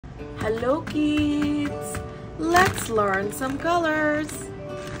Hello kids! Let's learn some colors.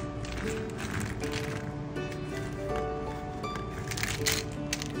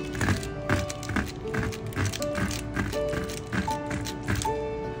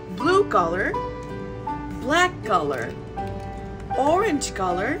 Blue color, black color, orange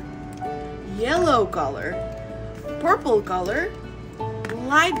color, yellow color, purple color,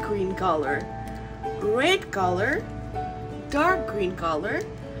 light green color, red color, dark green color,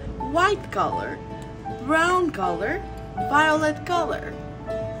 white color, brown color, violet color.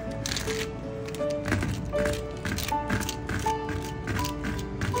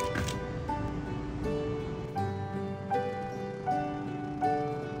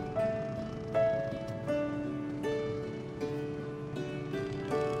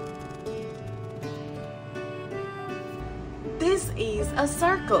 This is a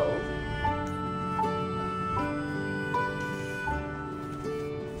circle.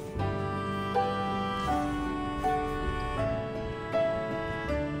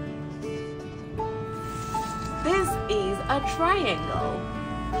 This is a triangle.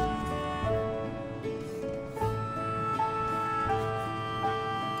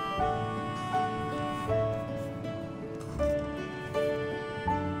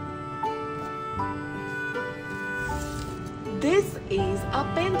 This is a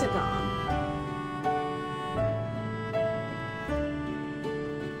pentagon.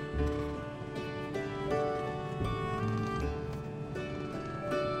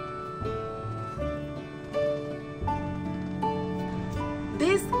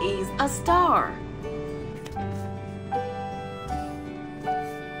 This is a star.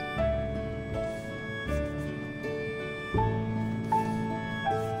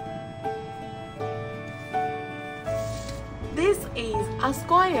 This is a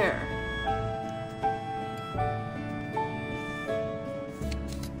square.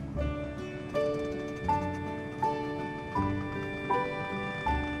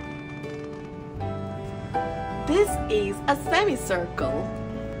 This is a semicircle.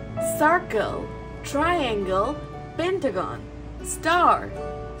 Circle, triangle, pentagon, star,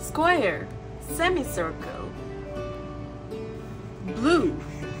 square, semicircle. Blue.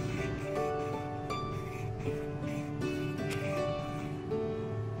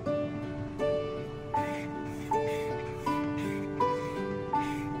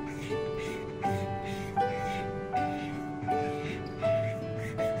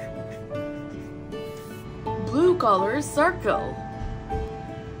 Blue color circle.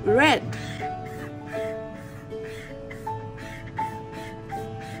 Red.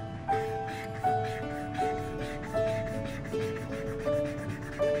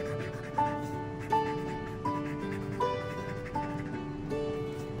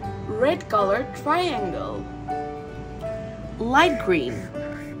 Red color triangle. Light green.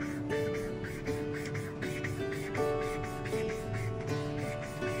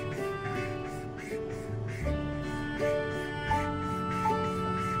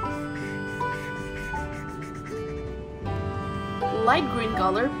 Light green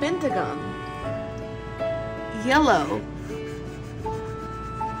color pentagon. Yellow.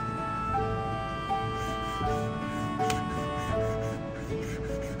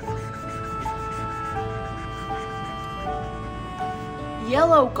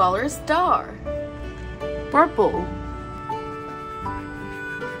 Yellow color star. Purple.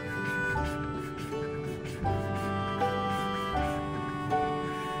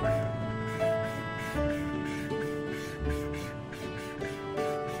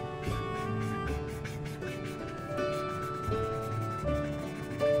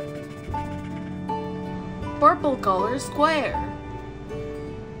 Purple color square.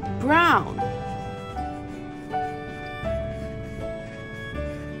 Brown.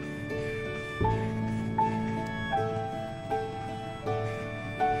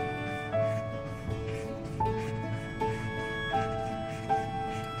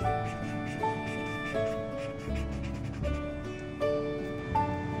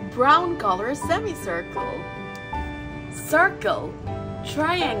 Brown color semicircle. Circle,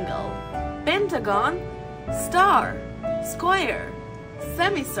 triangle, pentagon, star, square,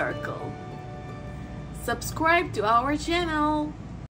 semicircle. Subscribe to our channel.